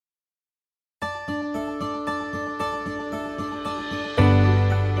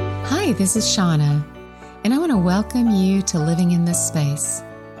Hi, this is Shauna, and I want to welcome you to Living in This Space.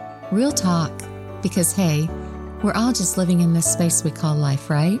 Real talk, because hey, we're all just living in this space we call life,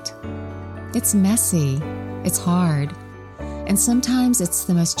 right? It's messy, it's hard, and sometimes it's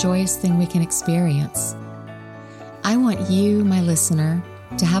the most joyous thing we can experience. I want you, my listener,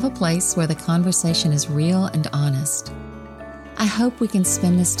 to have a place where the conversation is real and honest. I hope we can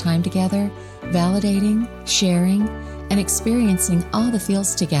spend this time together, validating, sharing, and experiencing all the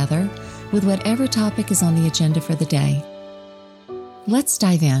feels together with whatever topic is on the agenda for the day. Let's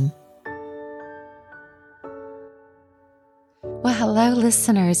dive in. Well, hello,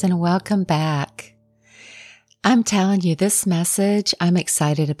 listeners, and welcome back. I'm telling you, this message I'm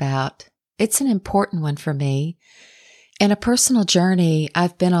excited about. It's an important one for me and a personal journey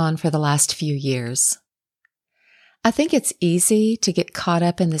I've been on for the last few years. I think it's easy to get caught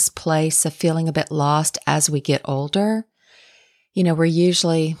up in this place of feeling a bit lost as we get older. You know, we're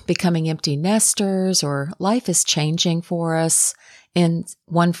usually becoming empty nesters, or life is changing for us in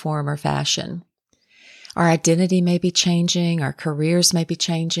one form or fashion. Our identity may be changing, our careers may be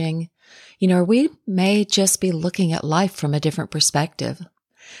changing, or we may just be looking at life from a different perspective.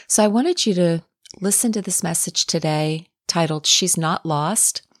 So I wanted you to listen to this message today titled, She's Not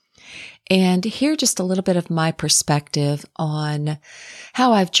Lost, and hear just a little bit of my perspective on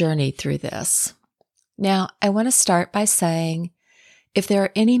how I've journeyed through this. Now, I want to start by saying, if there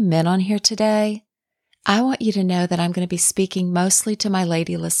are any men on here today, I want you to know that I'm going to be speaking mostly to my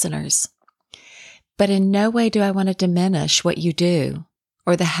lady listeners. But in no way do I want to diminish what you do,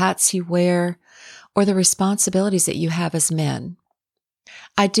 or the hats you wear, or the responsibilities that you have as men.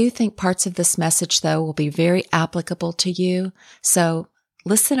 I do think parts of this message, though, will be very applicable to you, so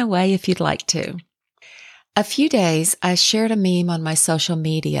listen away if you'd like to. A few days, I shared a meme on my social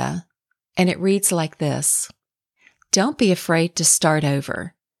media, and it reads like this: Don't be afraid to start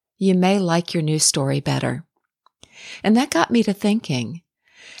over. You may like your new story better. And that got me to thinking.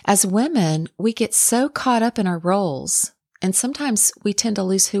 As women, we get so caught up in our roles, and sometimes we tend to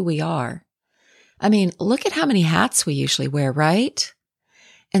lose who we are. I mean, look at how many hats we usually wear, right?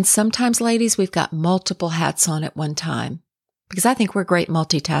 And sometimes, ladies, we've got multiple hats on at one time, because I think we're great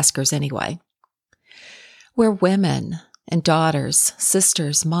multitaskers anyway. We're women and daughters,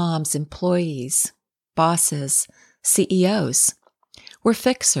 sisters, moms, employees, bosses, CEOs. We're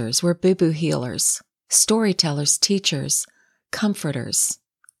fixers, we're boo-boo healers, storytellers, teachers, comforters,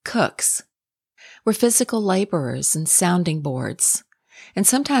 cooks. We're physical laborers and sounding boards. And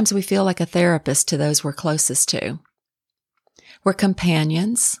sometimes we feel like a therapist to those we're closest to. We're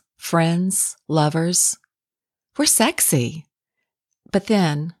companions, friends, lovers. We're sexy. But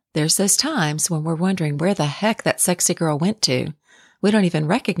then there's those times when we're wondering where the heck that sexy girl went to. We don't even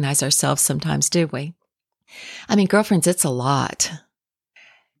recognize ourselves sometimes, do we? I mean, girlfriends, it's a lot.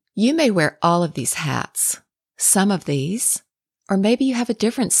 You may wear all of these hats, some of these, or maybe you have a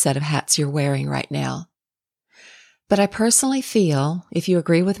different set of hats you're wearing right now. But I personally feel, if you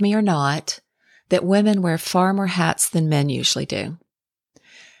agree with me or not, that women wear far more hats than men usually do.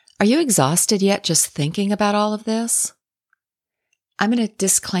 Are you exhausted yet just thinking about all of this? I'm going to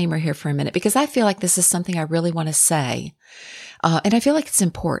disclaimer here for a minute because I feel like this is something I really want to say, and I feel like it's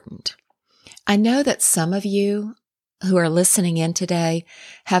important. I know that some of you who are listening in today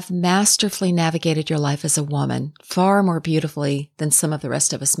have masterfully navigated your life as a woman far more beautifully than some of the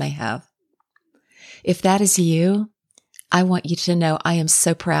rest of us may have. If that is you, I want you to know I am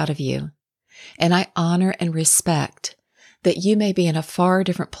so proud of you, and I honor and respect that you may be in a far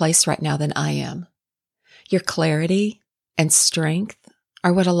different place right now than I am. Your clarity and strength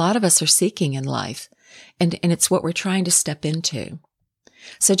are what a lot of us are seeking in life, and it's what we're trying to step into.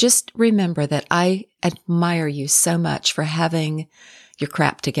 So just remember that I admire you so much for having your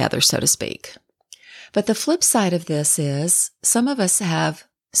crap together, so to speak. But the flip side of this is some of us have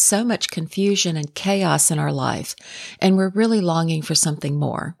so much confusion and chaos in our life, and we're really longing for something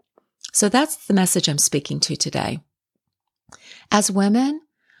more. So that's the message I'm speaking to today. As women,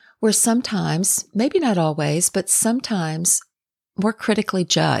 we're sometimes, maybe not always, but sometimes more critically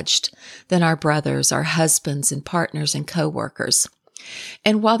judged than our brothers, our husbands and partners and coworkers.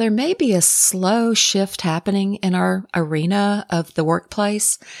 And while there may be a slow shift happening in our arena of the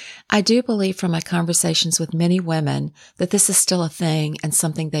workplace, I do believe from my conversations with many women that this is still a thing and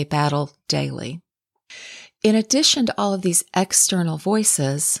something they battle daily. In addition to all of these external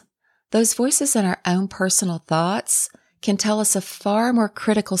voices, those voices in our own personal thoughts can tell us a far more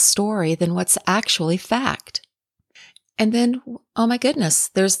critical story than what's actually fact. And then, oh my goodness,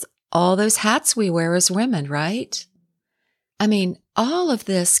 there's all those hats we wear as women, right? I mean, all of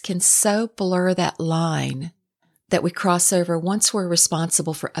this can so blur that line that we cross over once we're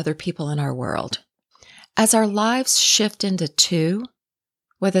responsible for other people in our world. As our lives shift into two,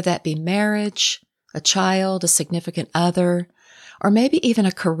 whether that be marriage, a child, a significant other, or maybe even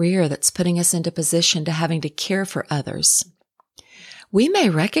a career that's putting us into position to having to care for others, we may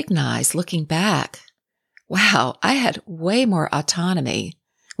recognize, looking back, wow, I had way more autonomy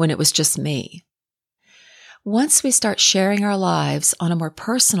when it was just me. Once we start sharing our lives on a more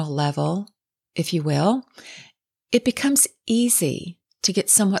personal level, if you will, it becomes easy to get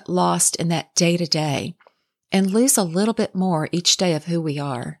somewhat lost in that day-to-day and lose a little bit more each day of who we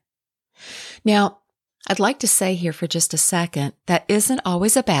are. Now, I'd like to say here for just a second, that isn't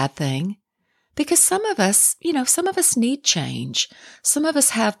always a bad thing, because some of us need change. Some of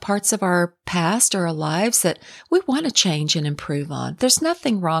us have parts of our past or our lives that we want to change and improve on. There's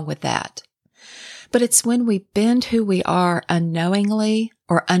nothing wrong with that. But it's when we bend who we are unknowingly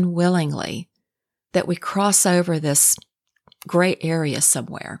or unwillingly that we cross over this gray area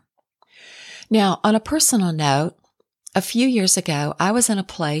somewhere. Now, on a personal note, a few years ago, I was in a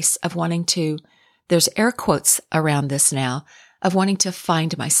place of wanting to, there's air quotes around this now, of wanting to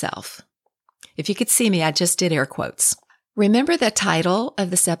find myself. If you could see me, I just did air quotes. Remember the title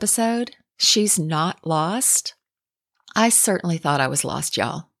of this episode? She's Not Lost? I certainly thought I was lost,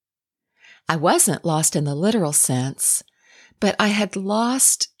 y'all. I wasn't lost in the literal sense, but I had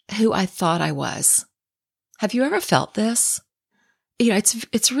lost who I thought I was. Have you ever felt this?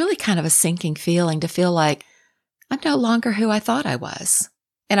 It's really kind of a sinking feeling to feel like I'm no longer who I thought I was,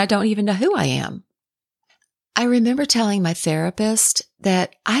 and I don't even know who I am. I remember telling my therapist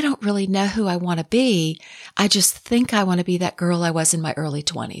that I don't really know who I want to be. I just think I want to be that girl I was in my early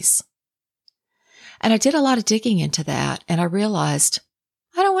 20s. And I did a lot of digging into that, and I realized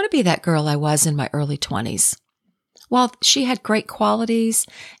I don't want to be that girl I was in my early 20s. While she had great qualities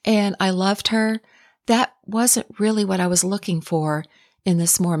and I loved her, that wasn't really what I was looking for in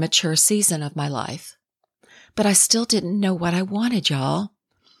this more mature season of my life. But I still didn't know what I wanted, y'all.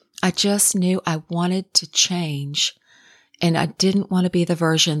 I just knew I wanted to change, and I didn't want to be the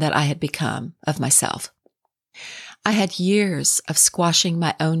version that I had become of myself. I had years of squashing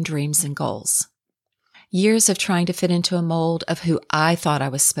my own dreams and goals. Years of trying to fit into a mold of who I thought I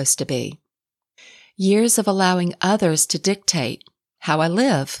was supposed to be. Years of allowing others to dictate how I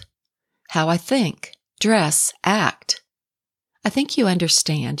live, how I think, dress, act. I think you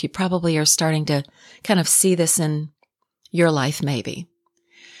understand. You probably are starting to kind of see this in your life maybe.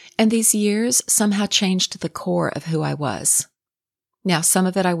 And these years somehow changed the core of who I was. Now, some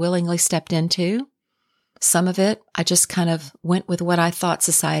of it I willingly stepped into. Some of it I just kind of went with what I thought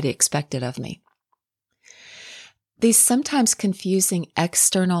society expected of me. These sometimes confusing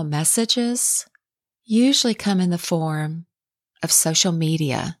external messages usually come in the form of social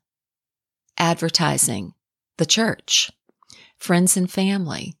media, advertising, the church, friends and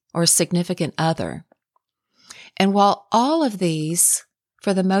family, or a significant other. And while all of these,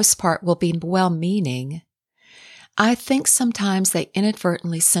 for the most part, will be well-meaning, I think sometimes they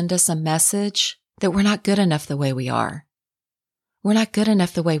inadvertently send us a message that we're not good enough the way we are. We're not good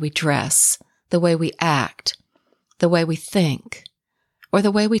enough the way we dress, the way we act, the way we think, or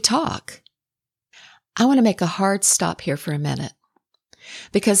the way we talk. I want to make a hard stop here for a minute,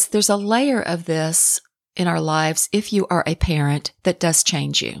 because there's a layer of this in our lives if you are a parent that does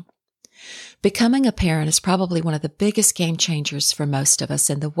change you. Becoming a parent is probably one of the biggest game changers for most of us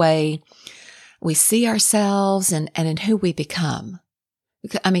in the way we see ourselves and in who we become.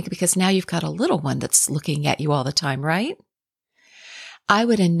 Because now you've got a little one that's looking at you all the time, right? I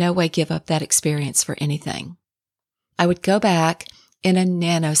would in no way give up that experience for anything. I would go back in a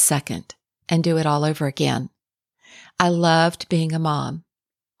nanosecond and do it all over again. I loved being a mom.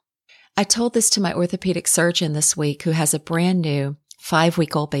 I told this to my orthopedic surgeon this week, who has a brand new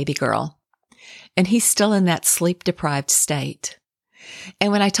 5-week-old baby girl, and he's still in that sleep-deprived state.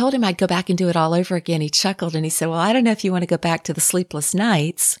 And when I told him I'd go back and do it all over again, he chuckled and he said, well, I don't know if you want to go back to the sleepless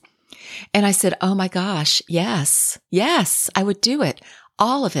nights. And I said, oh my gosh, yes, I would do it,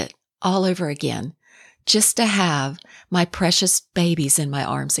 all of it, all over again, just to have my precious babies in my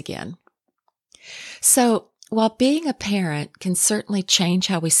arms again. So while being a parent can certainly change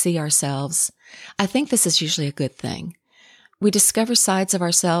how we see ourselves, I think this is usually a good thing. We discover sides of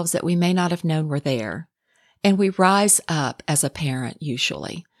ourselves that we may not have known were there, and we rise up as a parent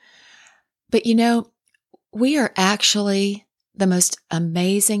usually. But we are actually the most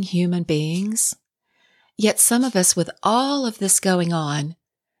amazing human beings, yet some of us with all of this going on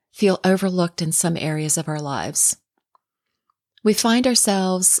feel overlooked in some areas of our lives. We find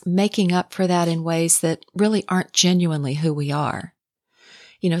ourselves making up for that in ways that really aren't genuinely who we are.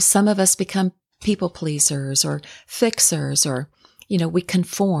 Some of us become people pleasers or fixers, or, we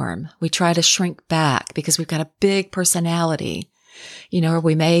conform. We try to shrink back because we've got a big personality, or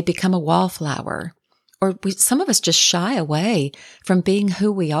we may become a wallflower, or some of us just shy away from being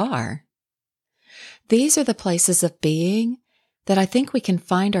who we are. These are the places of being that I think we can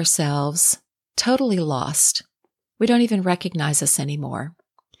find ourselves totally lost. We don't even recognize us anymore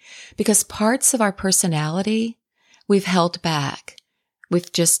because parts of our personality we've held back.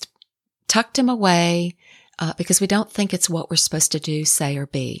 We've just tucked them away because we don't think it's what we're supposed to do, say, or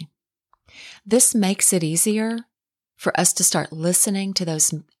be. This makes it easier for us to start listening to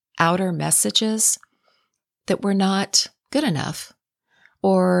those outer messages that we're not good enough,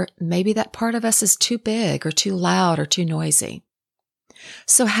 or maybe that part of us is too big or too loud or too noisy.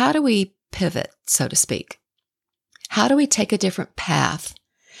 So how do we pivot, so to speak? How do we take a different path?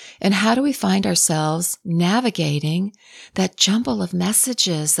 And how do we find ourselves navigating that jumble of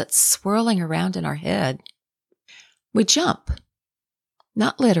messages that's swirling around in our head? We jump.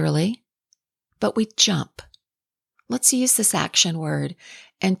 Not literally, but we jump. Let's use this action word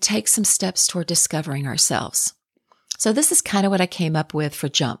and take some steps toward discovering ourselves. So this is kind of what I came up with for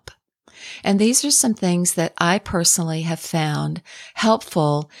jump. And these are some things that I personally have found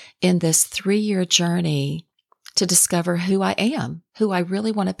helpful in this 3-year journey to discover who I am, who I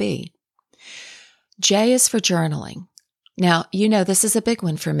really want to be. J is for journaling. Now, this is a big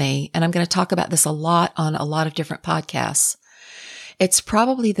one for me, and I'm going to talk about this a lot on a lot of different podcasts. It's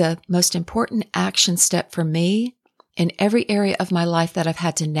probably the most important action step for me in every area of my life that I've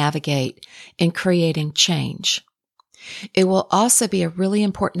had to navigate in creating change. It will also be a really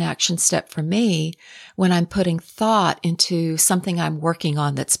important action step for me when I'm putting thought into something I'm working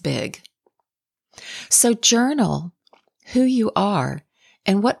on that's big. So journal who you are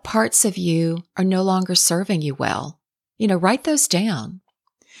and what parts of you are no longer serving you well. Write those down.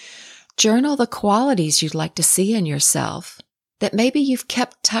 Journal the qualities you'd like to see in yourself that maybe you've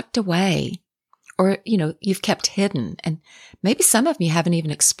kept tucked away or, you've kept hidden, and maybe some of you haven't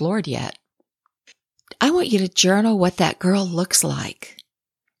even explored yet. I want you to journal what that girl looks like.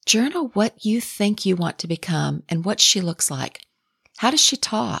 Journal what you think you want to become and what she looks like. How does she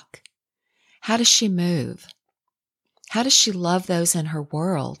talk? How does she move? How does she love those in her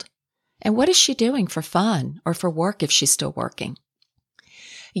world? And what is she doing for fun or for work if she's still working?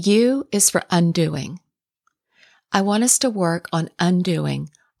 U is for undoing. I want us to work on undoing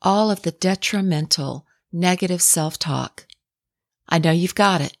all of the detrimental, negative self-talk. I know you've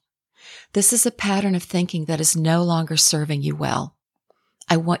got it. This is a pattern of thinking that is no longer serving you well.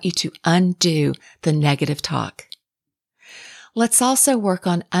 I want you to undo the negative talk. Let's also work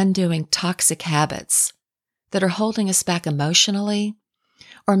on undoing toxic habits that are holding us back emotionally,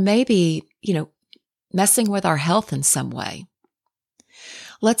 or maybe, messing with our health in some way.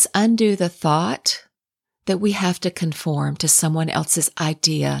 Let's undo the thought that we have to conform to someone else's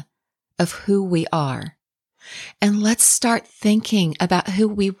idea of who we are. And let's start thinking about who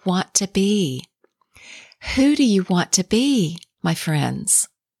we want to be. Who do you want to be, my friends?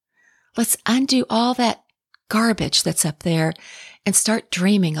 Let's undo all that garbage that's up there and start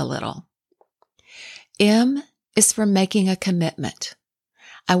dreaming a little. M is for making a commitment.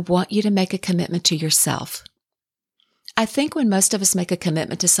 I want you to make a commitment to yourself. I think when most of us make a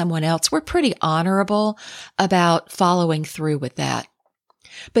commitment to someone else, we're pretty honorable about following through with that.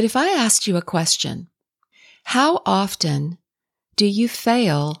 But if I asked you a question, how often do you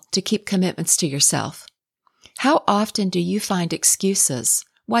fail to keep commitments to yourself? How often do you find excuses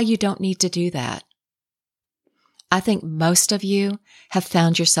why you don't need to do that? I think most of you have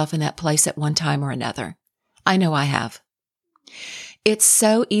found yourself in that place at one time or another. I know I have. It's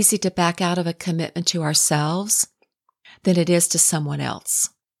so easy to back out of a commitment to ourselves than it is to someone else,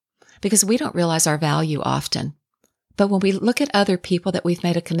 because we don't realize our value often. But when we look at other people that we've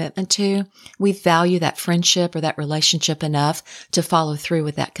made a commitment to, we value that friendship or that relationship enough to follow through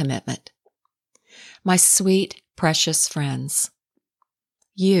with that commitment. My sweet, precious friends,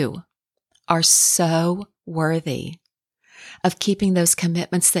 you are so worthy of keeping those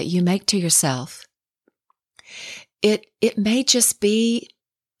commitments that you make to yourself. It may just be,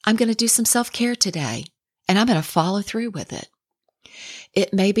 I'm going to do some self-care today, and I'm going to follow through with it.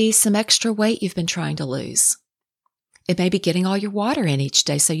 It may be some extra weight you've been trying to lose. It may be getting all your water in each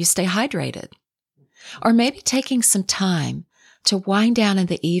day so you stay hydrated. Or maybe taking some time to wind down in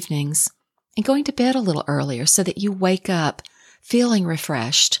the evenings and going to bed a little earlier so that you wake up feeling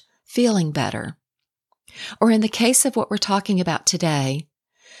refreshed, feeling better. Or in the case of what we're talking about today,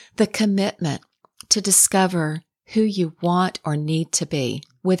 the commitment to discover who you want or need to be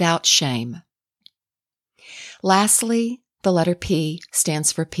without shame. Lastly, the letter P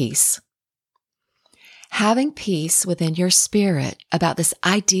stands for peace. Having peace within your spirit about this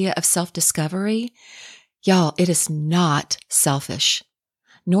idea of self-discovery, y'all, it is not selfish,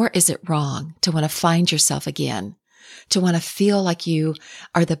 nor is it wrong to want to find yourself again, to want to feel like you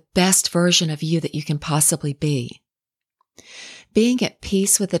are the best version of you that you can possibly be. Being at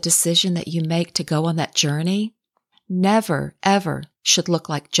peace with the decision that you make to go on that journey never, ever should look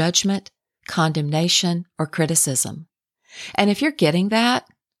like judgment, condemnation, or criticism. And if you're getting that,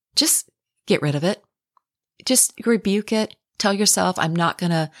 just get rid of it. Just rebuke it. Tell yourself, I'm not going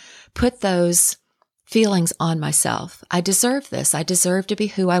to put those feelings on myself. I deserve this. I deserve to be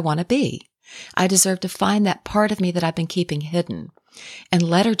who I want to be. I deserve to find that part of me that I've been keeping hidden and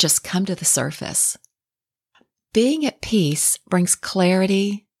let her just come to the surface. Being at peace brings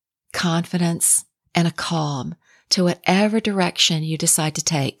clarity, confidence, and a calm to whatever direction you decide to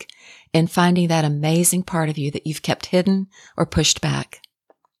take in finding that amazing part of you that you've kept hidden or pushed back.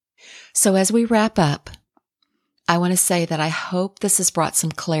 So as we wrap up, I want to say that I hope this has brought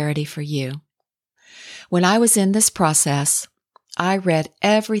some clarity for you. When I was in this process, I read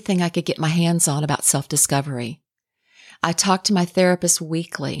everything I could get my hands on about self-discovery. I talked to my therapist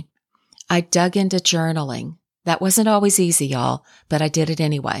weekly. I dug into journaling. That wasn't always easy, y'all, but I did it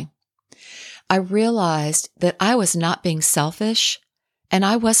anyway. I realized that I was not being selfish, and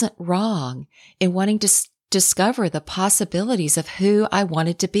I wasn't wrong in wanting to discover the possibilities of who I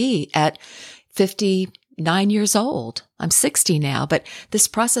wanted to be at 59 years old. I'm 60 now, but this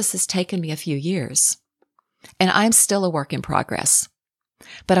process has taken me a few years, and I'm still a work in progress.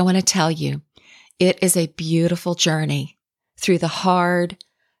 But I want to tell you, it is a beautiful journey through the hard,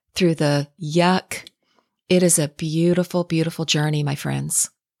 through the yuck. It is a beautiful, beautiful journey, my friends.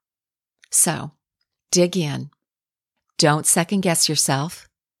 So, dig in. Don't second guess yourself.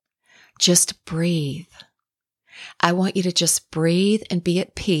 Just breathe. I want you to just breathe and be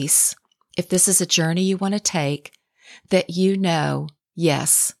at peace. If this is a journey you want to take, that you know,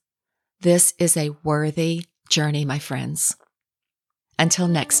 yes, this is a worthy journey, my friends. Until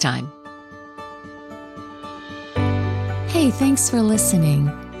next time. Hey, thanks for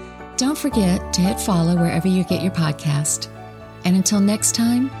listening. Don't forget to hit follow wherever you get your podcast. And until next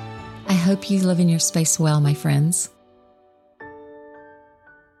time, I hope you live in your space well, my friends.